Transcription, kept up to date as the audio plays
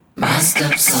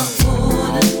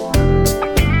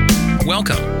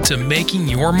Welcome to Making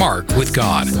Your Mark with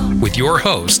God with your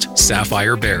host,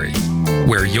 Sapphire Berry,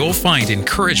 where you'll find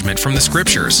encouragement from the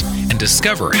scriptures and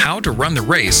discover how to run the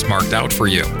race marked out for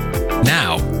you.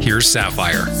 Now, here's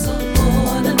Sapphire.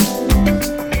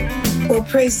 Well,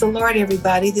 praise the Lord,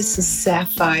 everybody. This is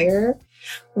Sapphire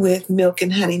with Milk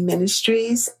and Honey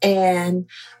Ministries, and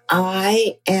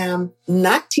I am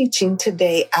not teaching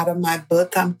today out of my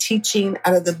book. I'm teaching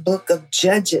out of the book of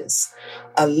Judges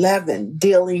 11,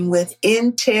 dealing with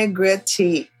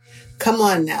integrity. Come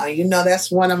on now. You know,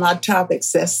 that's one of my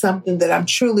topics. That's something that I'm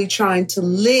truly trying to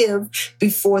live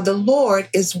before the Lord,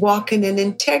 is walking in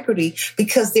integrity,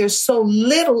 because there's so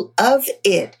little of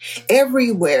it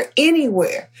everywhere,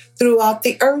 anywhere throughout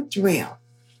the earth realm.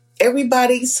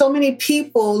 Everybody, so many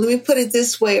people, let me put it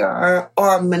this way,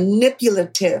 are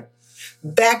manipulative,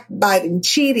 backbiting,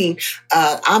 cheating.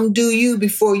 I'm do you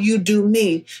before you do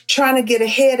me, trying to get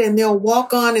ahead, and they'll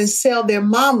walk on and sell their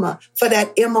mama for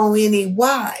that money.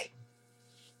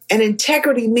 And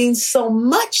integrity means so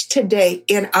much today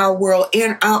in our world,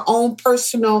 in our own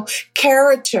personal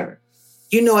character.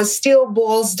 You know, it still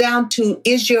boils down to,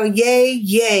 is your yay,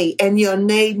 yay, and your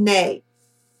nay, nay?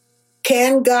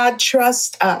 Can God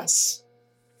trust us?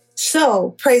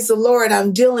 So, praise the Lord,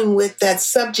 I'm dealing with that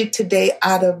subject today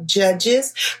out of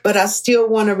Judges, but I still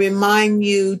want to remind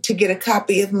you to get a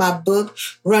copy of my book,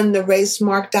 Run the Race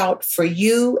Marked Out for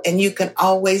You, and you can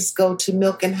always go to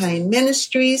Milk and Honey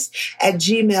Ministries at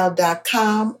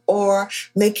gmail.com or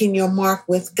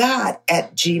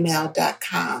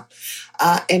makingyourmarkwithgod@gmail.com.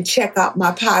 And check out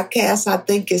my podcast. I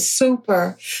think it's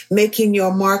super.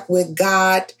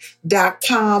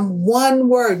 makingyourmarkwithgod.com. One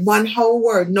word, one whole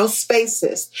word, no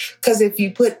spaces. Because if you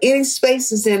put any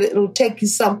spaces in it, it'll take you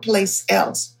someplace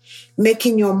else.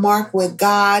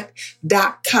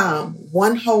 makingyourmarkwithgod.com.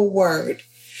 One whole word.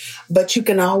 But you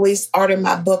can always order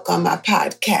my book on my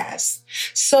podcast.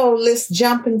 So let's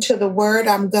jump into the word.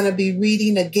 I'm going to be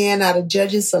reading again out of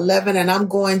Judges 11, and I'm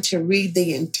going to read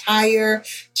the entire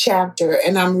chapter,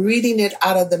 and I'm reading it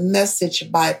out of the Message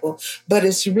Bible, but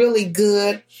it's really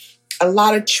good. A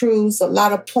lot of truths, a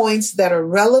lot of points that are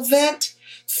relevant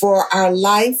for our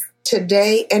life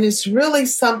today, and it's really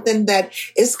something that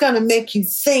is going to make you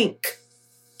think.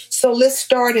 So let's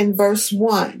start in verse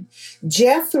 1.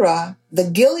 Jethro, the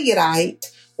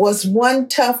Gileadite, was one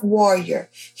tough warrior.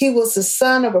 He was the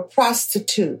son of a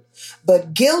prostitute,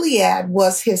 but Gilead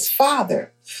was his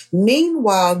father.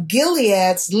 Meanwhile,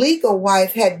 Gilead's legal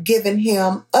wife had given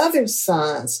him other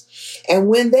sons. And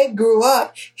when they grew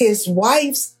up, his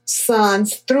wife's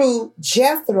sons threw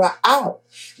Jethro out.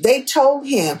 They told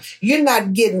him, "You're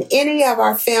not getting any of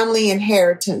our family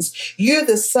inheritance. You're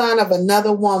the son of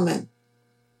another woman."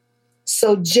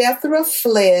 So Jethro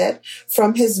fled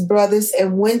from his brothers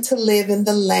and went to live in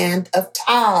the land of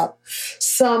Tob.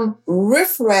 Some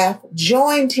riffraff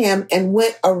joined him and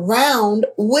went around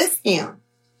with him.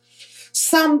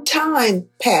 Some time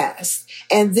passed,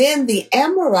 and then the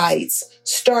Amorites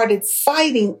started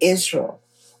fighting Israel.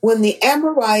 With the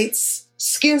Amorites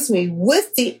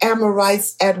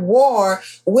at war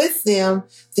with them,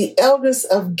 the elders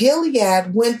of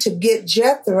Gilead went to get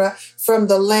Jethro from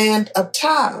the land of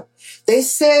Tob. They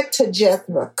said to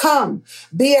Jethro, "Come,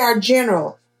 be our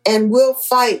general, and we'll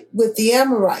fight with the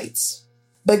Amorites."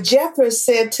 But Jethro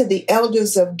said to the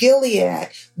elders of Gilead,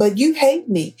 "But you hate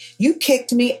me. You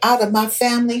kicked me out of my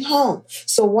family home.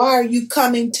 So why are you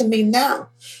coming to me now?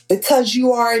 Because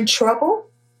you are in trouble?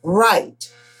 Right."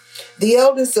 The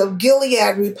elders of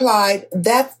Gilead replied,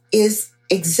 "That is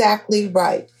exactly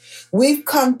right. We've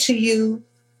come to you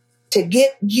to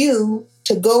get you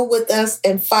to go with us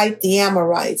and fight the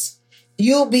Amorites.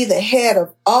 You'll be the head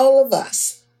of all of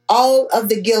us, all of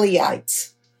the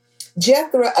Gileadites."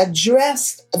 Jethro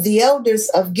addressed the elders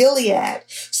of Gilead,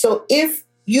 "So if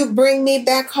you bring me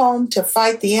back home to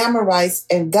fight the Amorites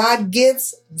and God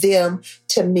gives them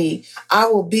to me, I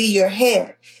will be your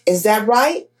head. Is that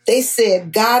right?" They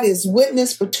said, "God is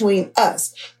witness between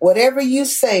us. Whatever you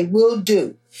say, we'll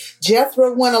do."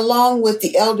 Jethro went along with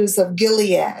the elders of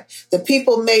Gilead. The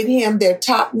people made him their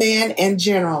top man and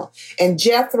general. And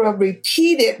Jethro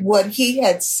repeated what he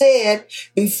had said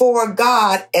before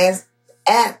God as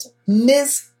at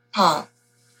Mizpah.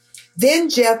 Then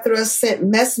Jethro sent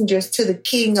messengers to the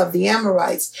king of the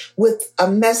Amorites with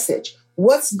a message.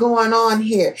 "What's going on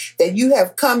here that you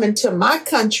have come into my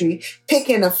country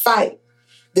picking a fight?"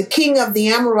 The king of the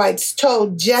Amorites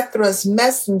told Jethro's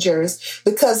messengers,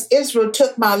 "Because Israel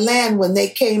took my land when they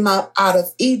came up out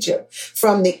of Egypt,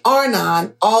 from the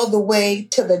Arnon all the way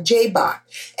to the Jabbok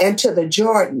and to the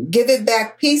Jordan. Give it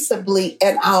back peaceably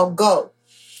and I'll go."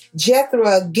 Jethro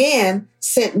again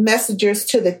sent messengers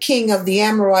to the king of the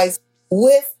Amorites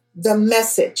with the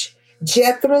message.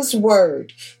 Jethro's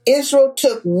word. Israel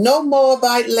took no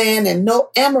Moabite land and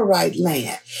no Amorite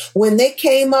land. When they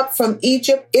came up from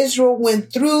Egypt, Israel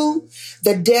went through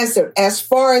the desert as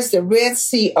far as the Red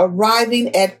Sea,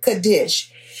 arriving at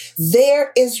Kadesh.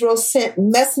 There Israel sent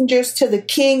messengers to the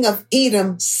king of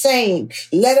Edom, saying,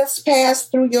 "Let us pass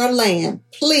through your land,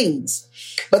 please."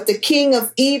 But the king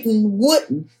of Edom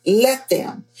wouldn't let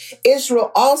them.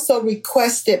 Israel also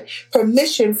requested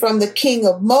permission from the king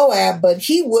of Moab, but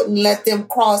he wouldn't let them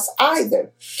cross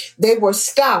either. They were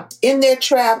stopped in their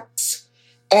tracks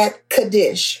at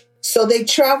Kadesh. So they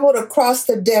traveled across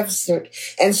the desert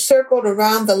and circled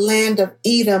around the land of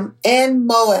Edom and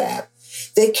Moab.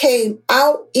 They came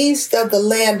out east of the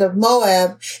land of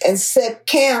Moab and set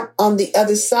camp on the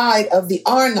other side of the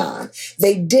Arnon.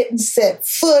 They didn't set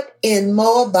foot in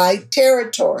Moabite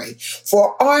territory,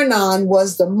 for Arnon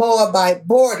was the Moabite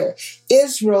border.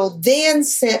 Israel then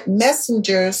sent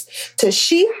messengers to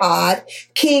Shihad,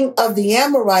 king of the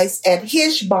Amorites, at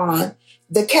Heshbon,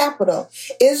 the capital.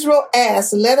 Israel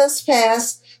asked, "Let us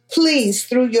pass, please,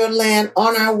 through your land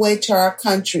on our way to our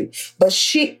country."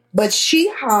 But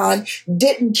Shihon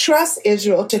didn't trust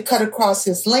Israel to cut across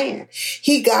his land.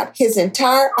 He got his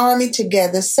entire army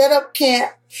together, set up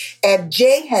camp at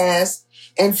Jahaz,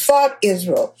 and fought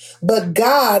Israel. But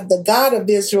God, the God of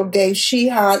Israel, gave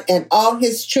Shihon and all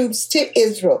his troops to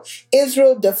Israel.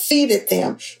 Israel defeated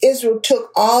them. Israel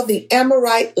took all the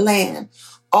Amorite land.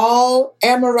 All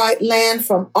Amorite land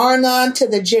from Arnon to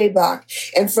the Jabbok,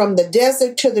 and from the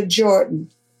desert to the Jordan.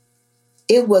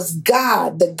 It was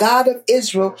God, the God of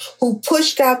Israel, who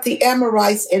pushed out the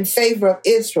Amorites in favor of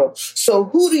Israel. So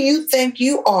who do you think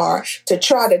you are to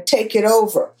try to take it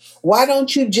over? Why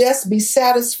don't you just be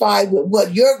satisfied with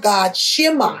what your God,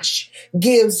 Shemash,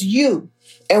 gives you?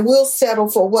 And we'll settle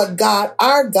for what God,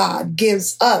 our God,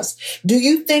 gives us. Do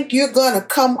you think you're going to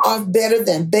come off better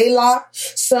than Balak,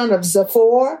 son of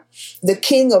Zippor, the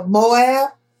king of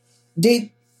Moab? Did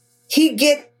he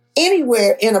get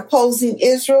anywhere in opposing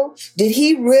Israel? Did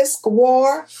he risk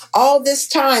war? All this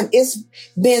time, it's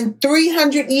been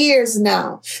 300 years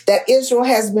now that Israel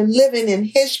has been living in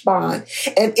Heshbon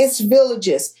and its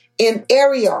villages, in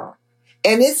Ariar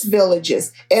and its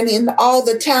villages, and in all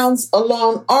the towns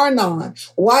along Arnon.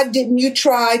 Why didn't you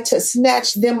try to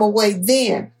snatch them away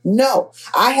then? No,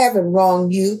 I haven't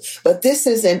wronged you, but this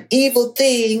is an evil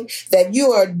thing that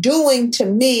you are doing to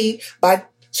me by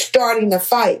starting a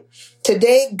fight.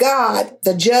 Today, God,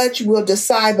 the judge, will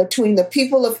decide between the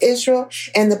people of Israel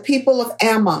and the people of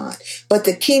Ammon. But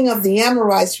the king of the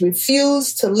Amorites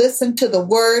refused to listen to the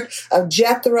word of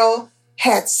Jethro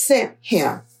had sent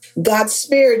him. God's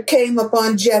spirit came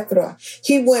upon Jethro.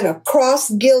 He went across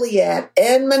Gilead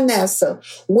and Manasseh,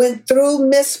 went through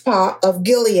Mizpah of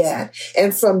Gilead,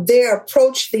 and from there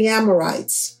approached the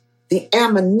Amorites, the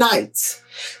Ammonites.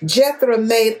 Jethro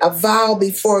made a vow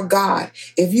before God.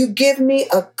 "If you give me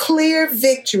a clear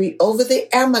victory over the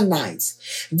Ammonites,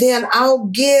 then I'll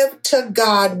give to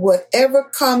God whatever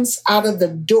comes out of the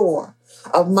door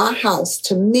of my house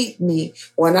to meet me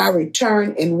when I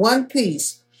return in one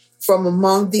piece from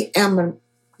among the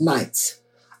Ammonites.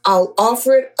 I'll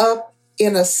offer it up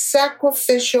in a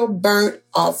sacrificial burnt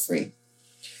offering."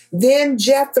 Then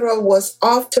Jethro was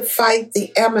off to fight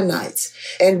the Ammonites,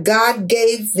 and God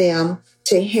gave them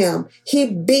to him. He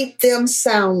beat them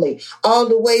soundly, all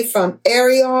the way from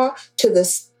Ariar to the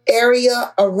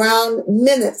area around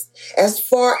Minnith, as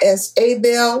far as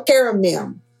Abel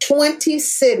Keramim. 20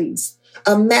 cities,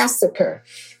 a massacre.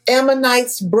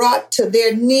 Ammonites brought to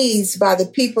their knees by the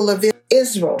people of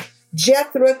Israel.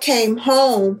 Jethro came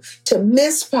home to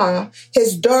Mizpah.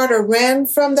 His daughter ran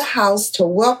from the house to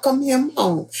welcome him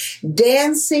home,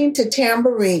 dancing to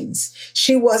tambourines.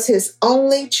 She was his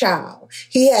only child.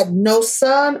 He had no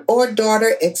son or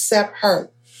daughter except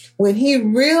her. When he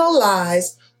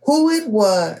realized who it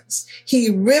was, he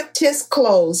ripped his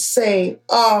clothes, saying,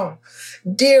 "Oh,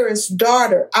 dearest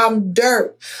daughter, I'm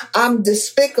dirt. I'm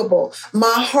despicable.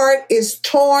 My heart is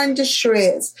torn to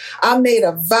shreds. I made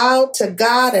a vow to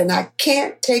God and I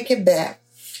can't take it back."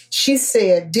 She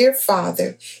said, "Dear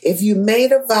father, if you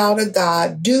made a vow to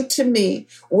God, do to me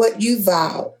what you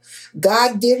vowed."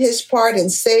 God did his part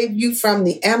and saved you from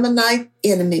the Ammonite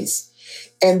enemies.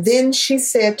 And then she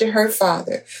said to her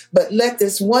father, "But let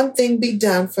this one thing be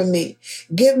done for me.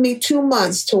 Give me 2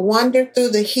 months to wander through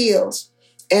the hills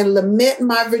and lament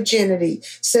my virginity,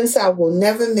 since I will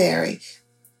never marry,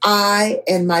 I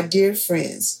and my dear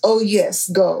friends." "Oh, yes,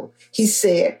 go," he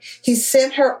said. He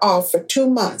sent her off for 2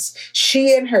 months.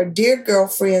 She and her dear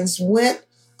girlfriends went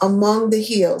among the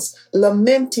hills,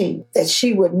 lamenting that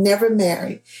she would never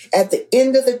marry. At the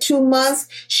end of the 2 months,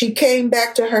 she came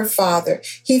back to her father.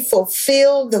 He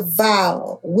fulfilled the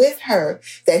vow with her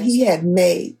that he had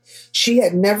made. She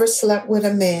had never slept with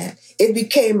a man. It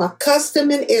became a custom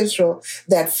in Israel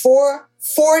that for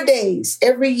 4 days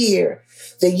every year,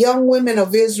 the young women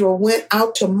of Israel went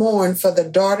out to mourn for the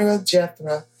daughter of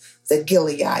Jethro, the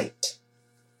Gileadite.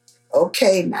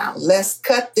 Okay, now let's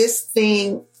cut this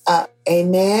thing up.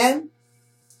 Amen.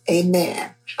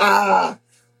 Amen.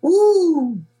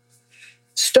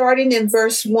 Starting in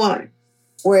verse 1,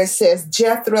 where it says,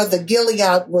 Jethro the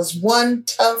Gilead was one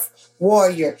tough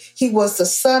warrior. He was the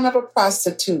son of a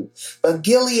prostitute, but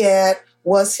Gilead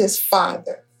was his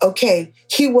father. Okay,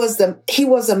 he was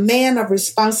a man of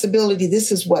responsibility.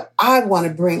 This is what I want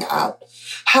to bring out.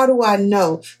 How do I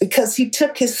know? Because he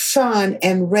took his son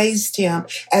and raised him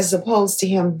as opposed to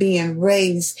him being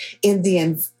raised in the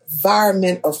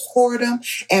environment of whoredom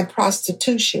and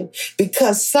prostitution.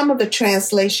 Because some of the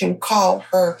translation call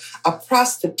her a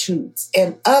prostitute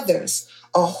and others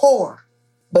a whore.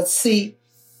 But see,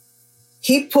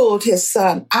 he pulled his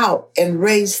son out and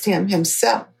raised him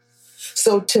himself.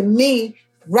 So to me,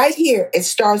 right here, it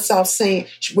starts off saying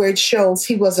where it shows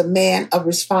he was a man of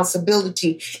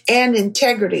responsibility and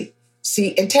integrity.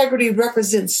 See, integrity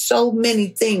represents so many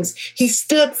things. He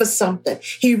stood for something.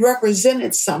 He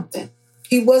represented something.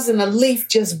 He wasn't a leaf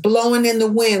just blowing in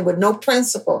the wind with no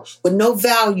principle, with no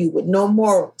value, with no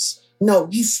morals. No,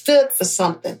 he stood for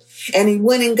something. And he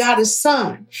went and got his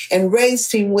son and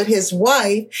raised him with his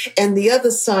wife and the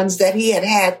other sons that he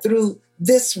had through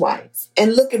this wife.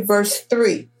 And look at verse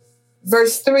 3.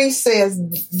 Verse 3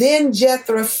 says, Then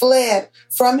Jethro fled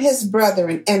from his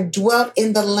brethren and dwelt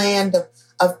in the land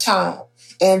of Tob.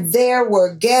 And there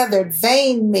were gathered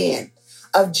vain men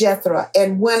of Jethro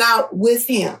and went out with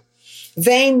him.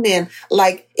 Vain men,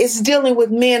 like it's dealing with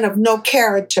men of no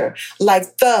character,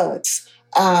 like thugs,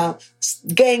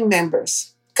 gang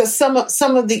members. Because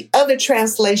some of the other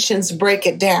translations break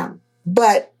it down.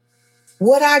 But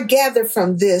what I gather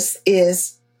from this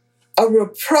is a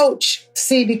reproach,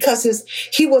 see, because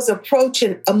he was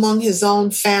approaching among his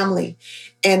own family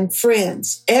and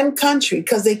friends and country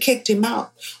because they kicked him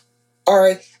out.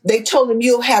 Or they told him,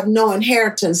 you'll have no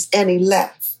inheritance, and he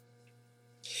left.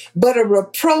 But a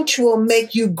reproach will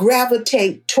make you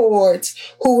gravitate towards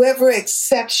whoever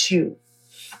accepts you.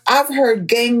 I've heard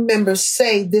gang members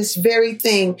say this very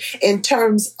thing in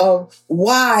terms of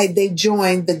why they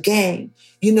joined the gang.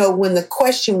 You know, when the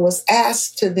question was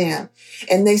asked to them,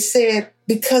 and they said,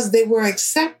 because they were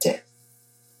accepted.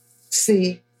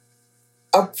 See,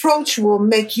 approach will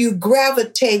make you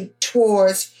gravitate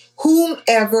towards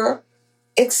whomever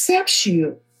accepts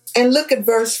you. And look at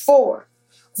verse 4.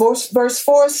 Verse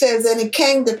 4 says, And it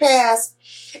came to pass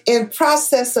in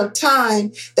process of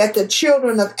time that the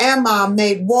children of Ammon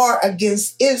made war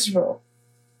against Israel.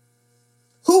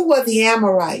 Who were the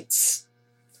Amorites?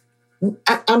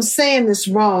 I'm saying this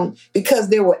wrong because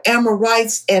there were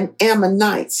Amorites and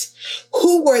Ammonites.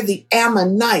 Who were the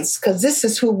Ammonites? Because this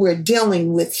is who we're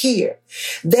dealing with here.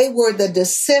 They were the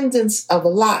descendants of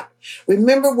Lot.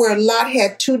 Remember where Lot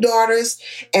had 2 daughters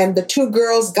and the 2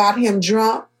 girls got him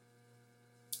drunk?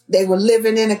 They were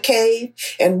living in a cave,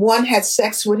 and one had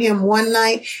sex with him one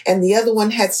night, and the other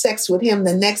one had sex with him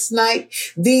the next night.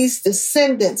 These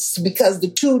descendants, because the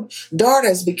 2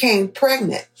 daughters became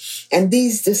pregnant, and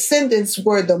these descendants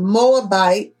were the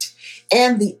Moabite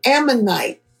and the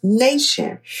Ammonite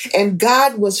nation. And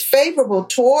God was favorable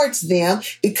towards them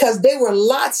because they were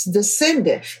Lot's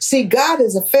descendant. See, God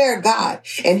is a fair God,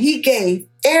 and he gave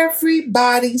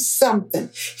everybody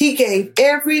something. He gave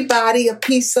everybody a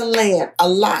piece of land, a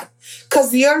lot,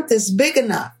 because the earth is big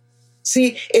enough.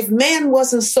 See, if man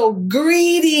wasn't so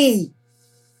greedy,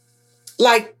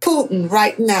 like Putin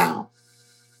right now,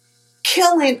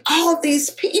 killing all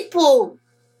these people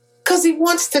because he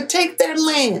wants to take their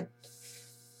land.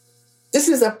 This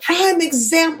is a prime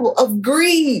example of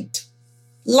greed,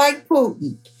 like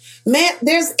Putin. Man,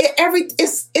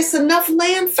 it's enough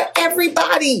land for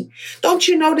everybody. Don't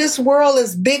you know this world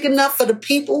is big enough for the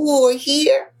people who are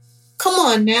here? Come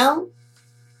on now.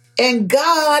 And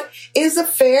God is a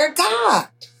fair God.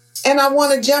 And I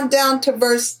want to jump down to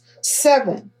verse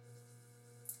 7.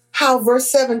 How verse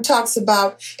 7 talks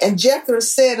about, and Jethro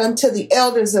said unto the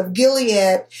elders of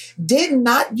Gilead, Did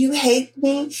not you hate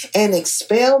me and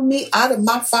expel me out of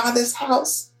my father's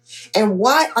house? And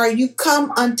why are you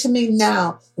come unto me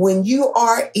now when you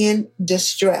are in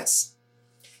distress?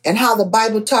 and how the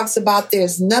Bible talks about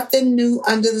there's nothing new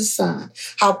under the sun,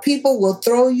 how people will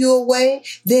throw you away,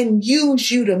 then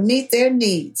use you to meet their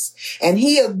needs. And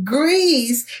he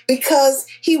agrees because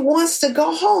he wants to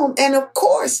go home and, of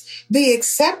course, be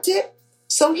accepted.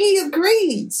 So he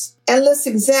agrees. And let's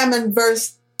examine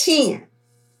verse 10.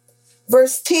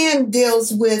 Verse 10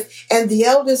 deals with, and the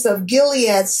elders of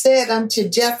Gilead said unto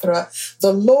Jethro,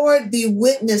 the Lord be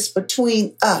witness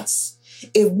between us,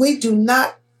 if we do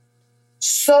not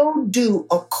so do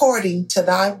according to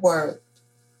thy word.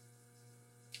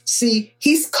 See,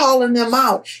 he's calling them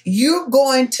out. You're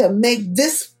going to make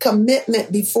this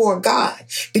commitment before God,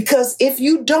 because if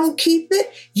you don't keep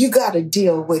it, you got to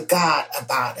deal with God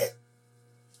about it.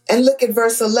 And look at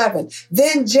verse 11.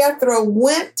 Then Jethro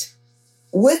went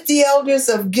with the elders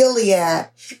of Gilead,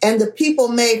 and the people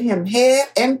made him head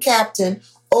and captain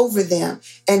over them.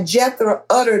 And Jethro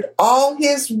uttered all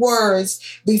his words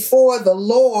before the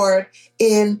Lord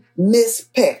in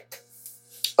Mizpeh.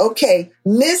 Okay,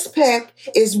 Mizpeh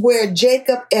is where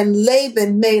Jacob and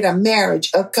Laban made a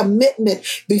marriage, a commitment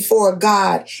before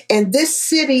God. And this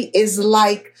city is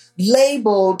like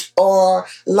labeled or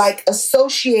like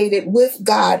associated with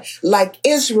God, like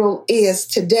Israel is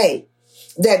today.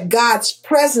 That God's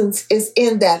presence is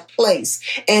in that place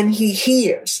and he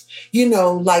hears,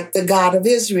 like the God of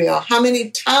Israel. How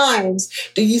many times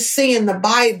do you see in the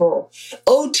Bible,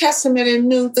 Old Testament and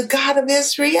New, the God of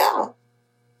Israel?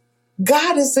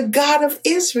 God is the God of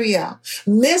Israel.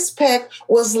 Mizpeh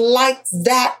was like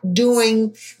that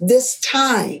during this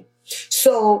time.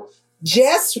 So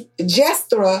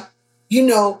Jethro,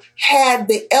 had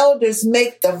the elders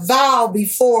make the vow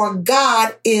before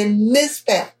God in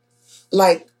Mizpeh.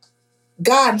 Like,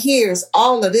 God hears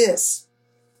all of this.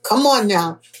 Come on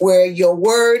now, where your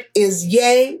word is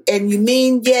yea and you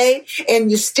mean yea and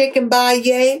you're sticking by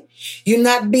yea. You're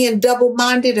not being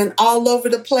double-minded and all over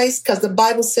the place, because the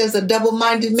Bible says a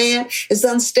double-minded man is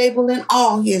unstable in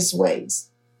all his ways.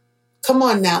 Come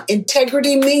on now.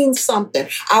 Integrity means something.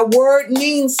 Our word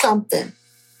means something.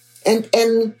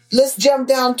 And let's jump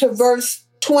down to verse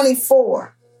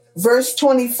 24. Verse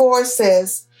 24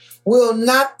 says, will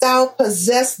not thou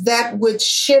possess that which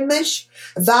Shemesh,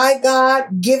 thy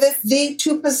God, giveth thee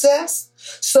to possess?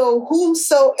 So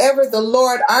whomsoever the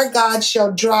Lord our God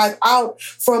shall drive out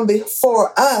from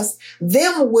before us,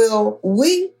 them will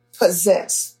we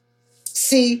possess.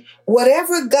 See,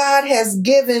 whatever God has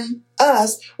given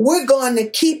us, we're going to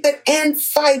keep it and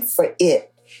fight for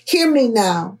it. Hear me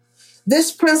now.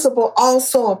 This principle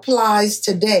also applies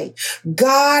today.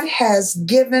 God has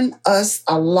given us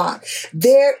a lot.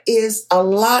 There is a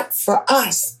lot for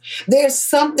us. There's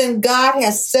something God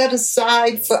has set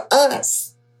aside for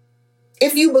us.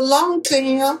 If you belong to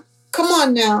him, come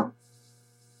on now.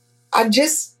 I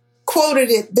just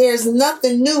quoted it. There's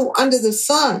nothing new under the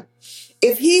sun.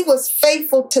 If he was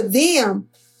faithful to them,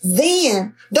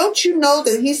 then don't you know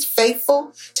that he's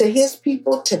faithful to his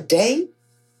people today?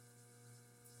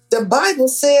 The Bible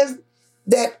says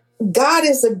that God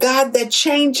is a God that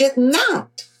changeth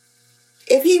not.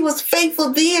 If he was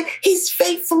faithful then, he's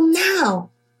faithful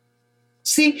now.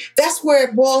 See, that's where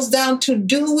it boils down to,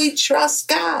 do we trust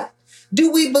God?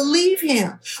 Do we believe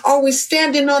him? Are we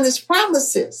standing on his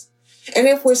promises? And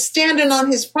if we're standing on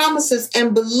his promises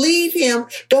and believe him,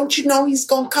 don't you know he's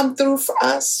going to come through for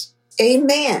us?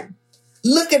 Amen.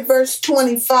 Look at verse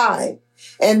 25.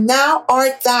 And now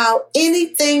art thou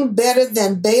anything better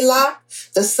than Balak,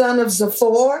 the son of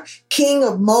Zippor, king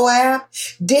of Moab?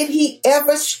 Did he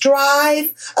ever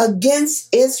strive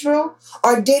against Israel?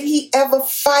 Or did he ever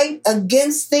fight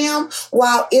against them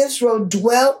while Israel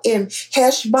dwelt in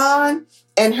Heshbon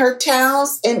and her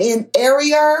towns, and in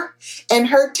Ariar and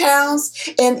her towns,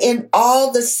 and in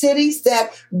all the cities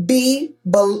that be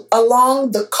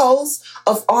along the coast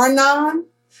of Arnon?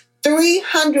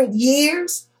 300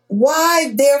 years?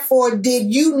 Why, therefore,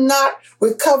 did you not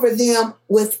recover them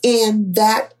within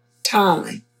that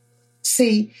time?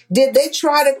 See, did they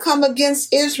try to come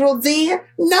against Israel then?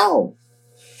 No.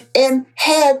 And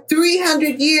had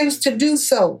 300 years to do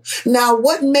so. Now,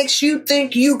 what makes you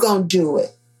think you gonna do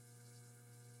it?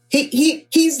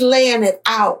 He's laying it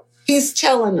out. He's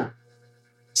telling them.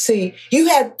 See, you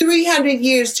had 300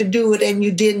 years to do it and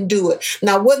you didn't do it.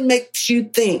 Now, what makes you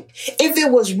think? If it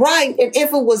was right and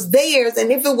if it was theirs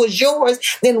and if it was yours,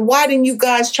 then why didn't you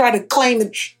guys try to claim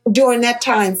it during that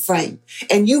time frame?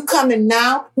 And you coming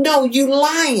now? No, you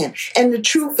lying. And the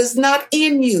truth is not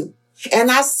in you. And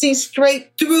I see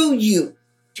straight through you.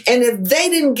 And if they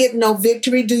didn't get no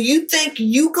victory, do you think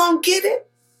you gonna get it?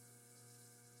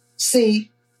 See,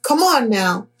 come on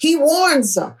now. He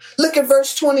warns them. Look at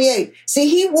verse 28. See,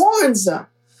 he warns them.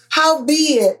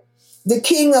 Howbeit, the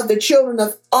king of the children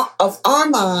of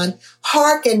Ammon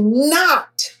hearkened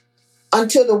not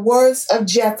unto the words of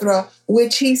Jethro,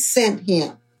 which he sent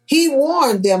him. He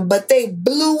warned them, but they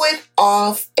blew it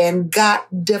off and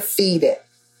got defeated.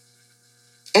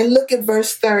 And look at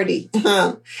verse 30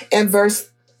 and verse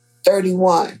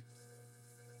 31.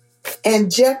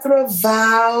 And Jethro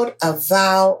vowed a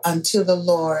vow unto the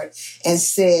Lord and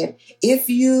said, if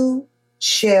you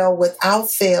shall without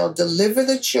fail deliver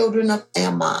the children of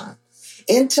Ammon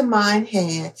into mine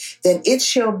hand, then it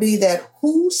shall be that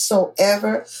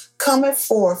whosoever cometh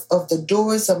forth of the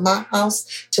doors of my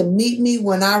house to meet me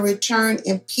when I return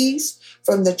in peace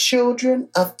from the children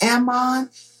of Ammon,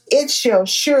 it shall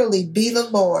surely be the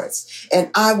Lord's,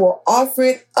 and I will offer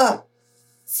it up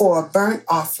for a burnt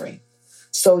offering.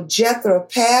 So Jethro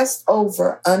passed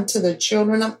over unto the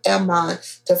children of Ammon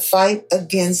to fight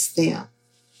against them.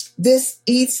 This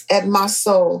eats at my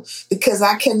soul because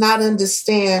I cannot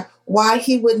understand why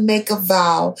he would make a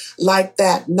vow like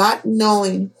that, not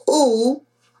knowing who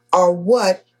or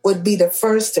what would be the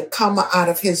first to come out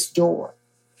of his door.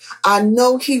 I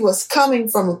know he was coming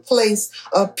from a place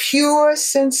of pure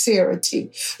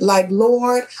sincerity, like,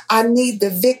 Lord, I need the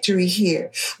victory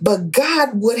here. But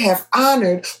God would have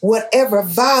honored whatever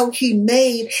vow he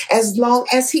made as long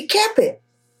as he kept it.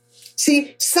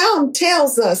 See, Psalm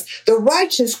tells us the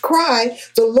righteous cry,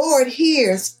 the Lord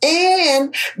hears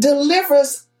and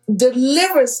delivers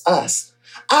us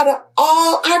out of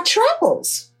all our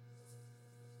troubles.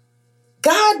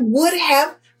 God would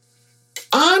have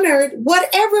honored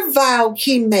whatever vow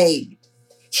he made.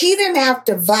 He didn't have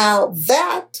to vow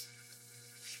that.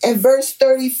 And verse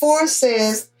 34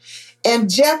 says, and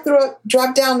Jethro,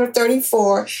 drop down to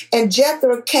 34, and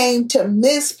Jethro came to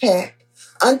Mizpeh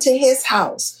unto his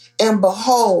house. And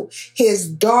behold, his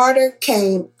daughter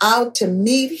came out to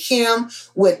meet him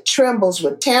with timbrels,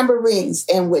 with tambourines,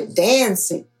 and with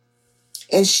dancing.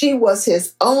 And she was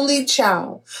his only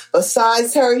child.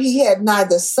 Besides her, he had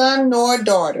neither son nor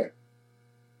daughter.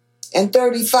 And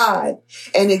 35,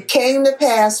 and it came to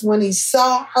pass when he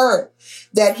saw her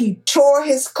that he tore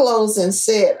his clothes and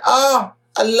said,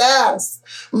 alas,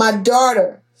 my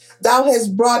daughter, thou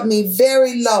hast brought me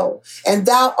very low, and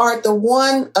thou art the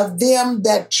one of them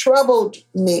that troubled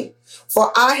me.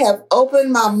 For I have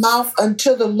opened my mouth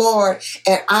unto the Lord,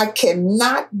 and I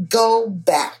cannot go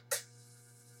back.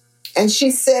 And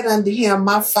she said unto him,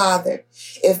 my father,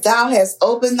 if thou hast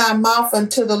opened thy mouth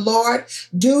unto the Lord,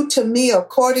 do to me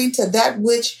according to that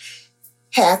which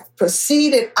hath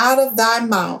proceeded out of thy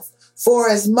mouth. For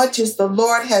as much as the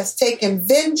Lord has taken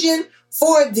vengeance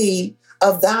for thee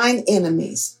of thine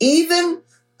enemies, even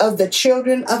of the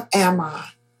children of Ammon.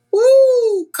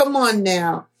 Woo! Come on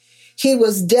now. He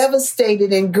was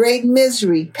devastated in great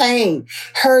misery, pain,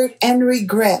 hurt, and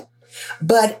regret.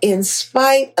 But in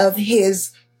spite of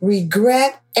his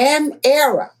regret and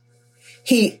error,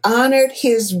 he honored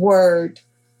his word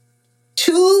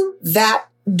to that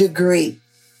degree.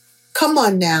 Come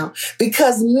on now,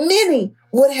 because many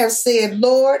would have said,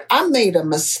 Lord, I made a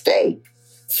mistake.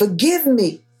 Forgive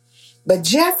me. But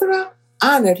Jethro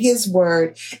honored his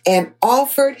word and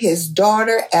offered his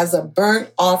daughter as a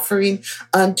burnt offering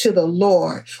unto the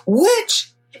Lord,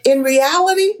 which in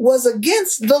reality was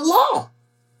against the law.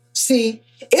 See,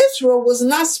 Israel was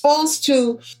not supposed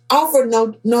to offer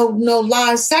no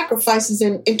live sacrifices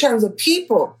in terms of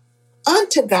people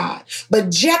unto God.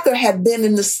 But Jethro had been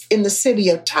in the city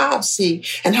of Tob, see,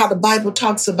 and how the Bible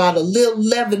talks about a little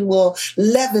leaven will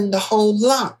leaven the whole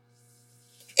lump.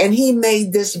 And he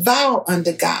made this vow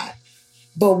unto God.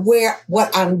 But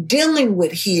what I'm dealing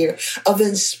with here, of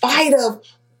in spite of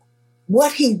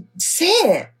what he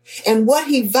said and what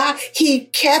he vowed, he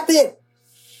kept it.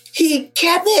 He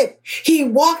kept it. He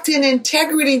walked in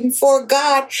integrity before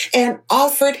God and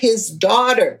offered his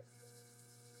daughter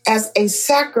as a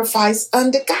sacrifice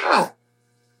unto God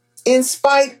in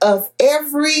spite of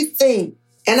everything.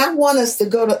 And I want us to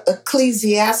go to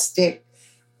Ecclesiastic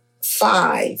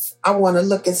 5. I want to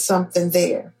look at something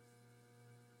there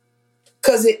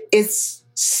because it's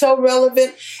so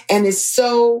relevant and it's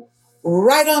so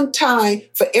right on time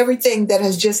for everything that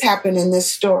has just happened in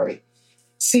this story.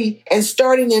 See, and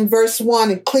starting in verse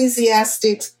 1,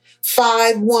 Ecclesiastes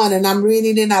 5:1, and I'm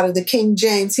reading it out of the King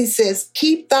James, he says,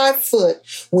 keep thy foot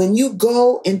when you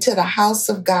go into the house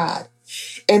of God,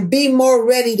 and be more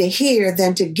ready to hear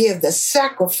than to give the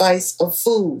sacrifice of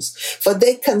fools, for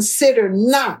they consider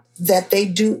not that they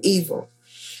do evil.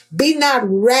 Be not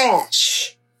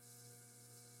rash.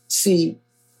 See,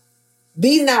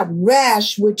 be not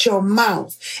rash with your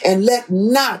mouth, and let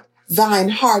not thine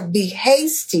heart be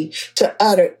hasty to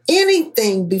utter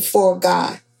anything before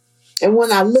God. And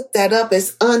when I look that up,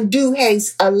 it's undue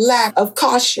haste, a lack of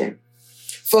caution.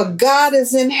 For God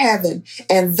is in heaven,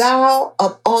 and thou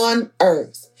upon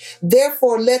earth.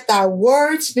 Therefore let thy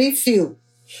words be few.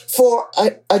 For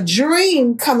a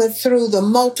dream cometh through the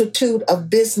multitude of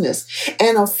business,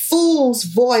 and a fool's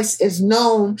voice is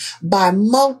known by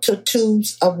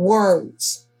multitudes of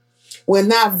words. When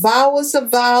thou vowest a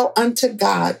vow unto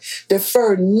God,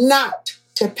 defer not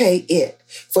to pay it,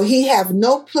 for he have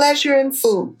no pleasure in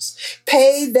fools.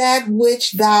 Pay that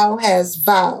which thou hast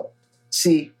vowed.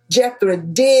 See, Jethro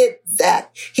did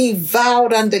that. He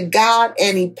vowed unto God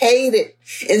and he paid it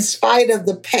in spite of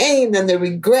the pain and the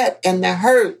regret and the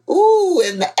hurt.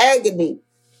 And the agony.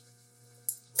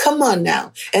 Come on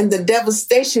now. And the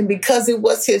devastation, because it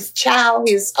was his child,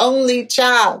 his only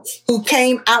child, who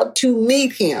came out to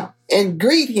meet him and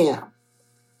greet him.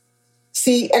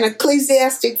 See, and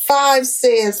Ecclesiastes 5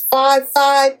 says,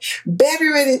 5:5,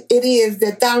 better it is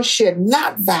that thou should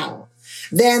not vow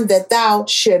than that thou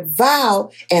should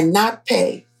vow and not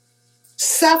pay.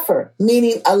 Suffer,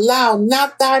 meaning allow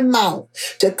not thy mouth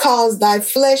to cause thy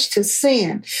flesh to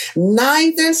sin.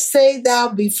 Neither say thou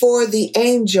before the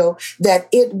angel that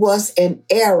it was an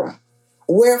error.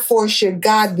 Wherefore should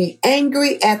God be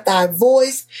angry at thy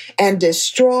voice and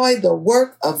destroy the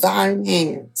work of thine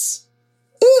hands?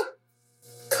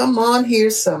 Come on here,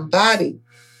 somebody.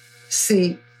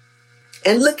 See,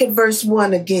 and look at verse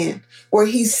 1 again, where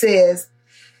he says,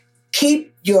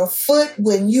 keep your foot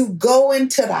when you go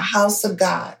into the house of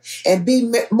God, and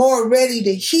be more ready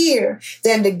to hear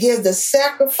than to give the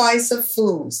sacrifice of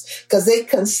fools, because they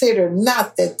consider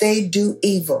not that they do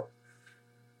evil.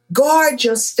 Guard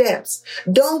your steps.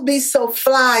 Don't be so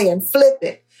fly and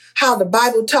flippant. How the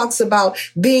Bible talks about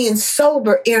being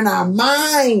sober in our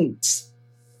minds.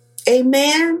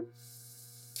 Amen.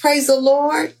 Praise the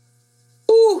Lord.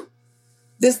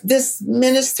 This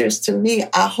ministers to me.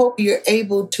 I hope you're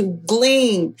able to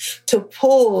glean, to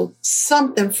pull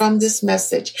something from this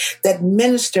message that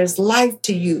ministers life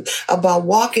to you about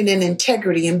walking in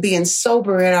integrity and being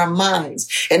sober in our minds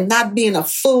and not being a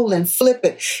fool and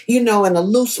flippant, and a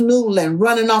loose noodle and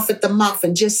running off at the mouth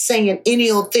and just saying any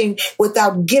old thing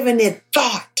without giving it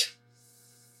thought.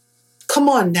 Come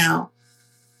on now.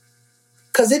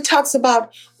 Because it talks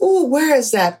about, where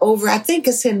is that over? I think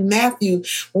it's in Matthew,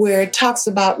 where it talks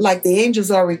about like the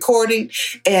angels are recording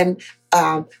and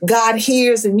God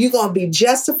hears, and you're going to be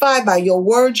justified by your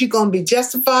words. You're going to be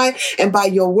justified, and by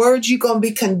your words, you're going to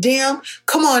be condemned.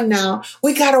 Come on now.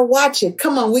 We got to watch it.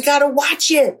 Come on. We got to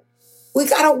watch it. We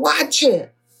got to watch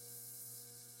it.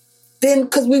 Then,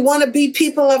 because we want to be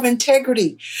people of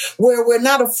integrity, where we're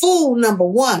not a fool, number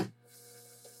one,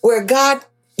 where God,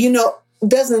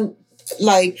 doesn't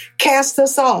cast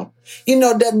us off,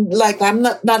 doesn't I'm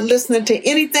not listening to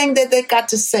anything that they got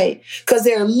to say, because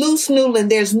they're loose noodle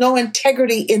and there's no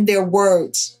integrity in their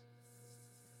words.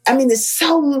 I mean, there's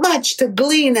so much to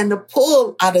glean and to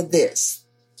pull out of this.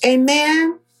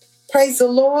 Amen. Praise the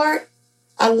Lord.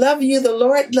 I love you. The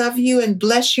Lord love you and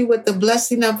bless you with the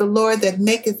blessing of the Lord that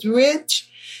maketh rich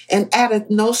and addeth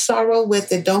no sorrow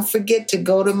with it. Don't forget to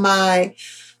go to my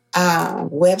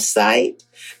website,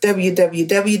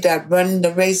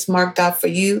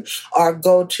 www.runningtheracemarked.for-you, or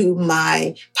go to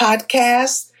my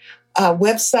podcast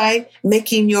website,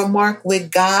 Making Your Mark with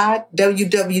God,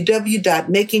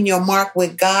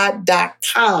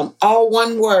 www.makingyourmarkwithgod.com, all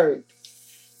one word,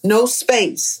 no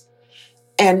space,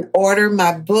 and order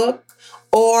my book,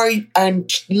 or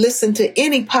listen to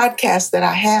any podcast that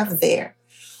I have there.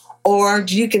 Or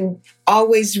you can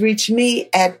always reach me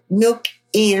at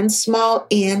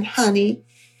milkandhoney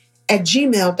at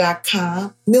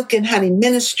gmail.com,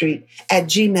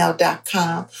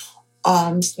 milkandhoneyministry@gmail.com.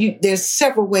 There's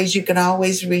several ways you can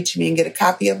always reach me and get a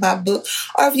copy of my book.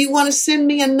 Or if you want to send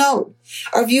me a note,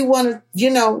 or if you want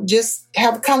to, just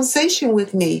have a conversation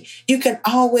with me, you can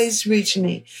always reach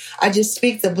me. I just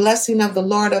speak the blessing of the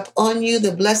Lord upon you,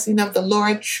 the blessing of the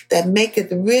Lord that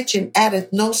maketh rich and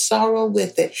addeth no sorrow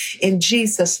with it. In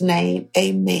Jesus' name,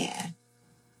 amen.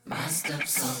 My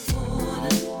steps are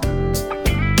ordered.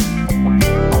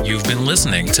 You've been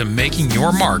listening to Making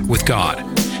Your Mark with God.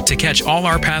 To catch all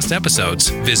our past episodes,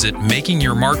 visit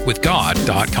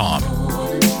makingyourmarkwithgod.com.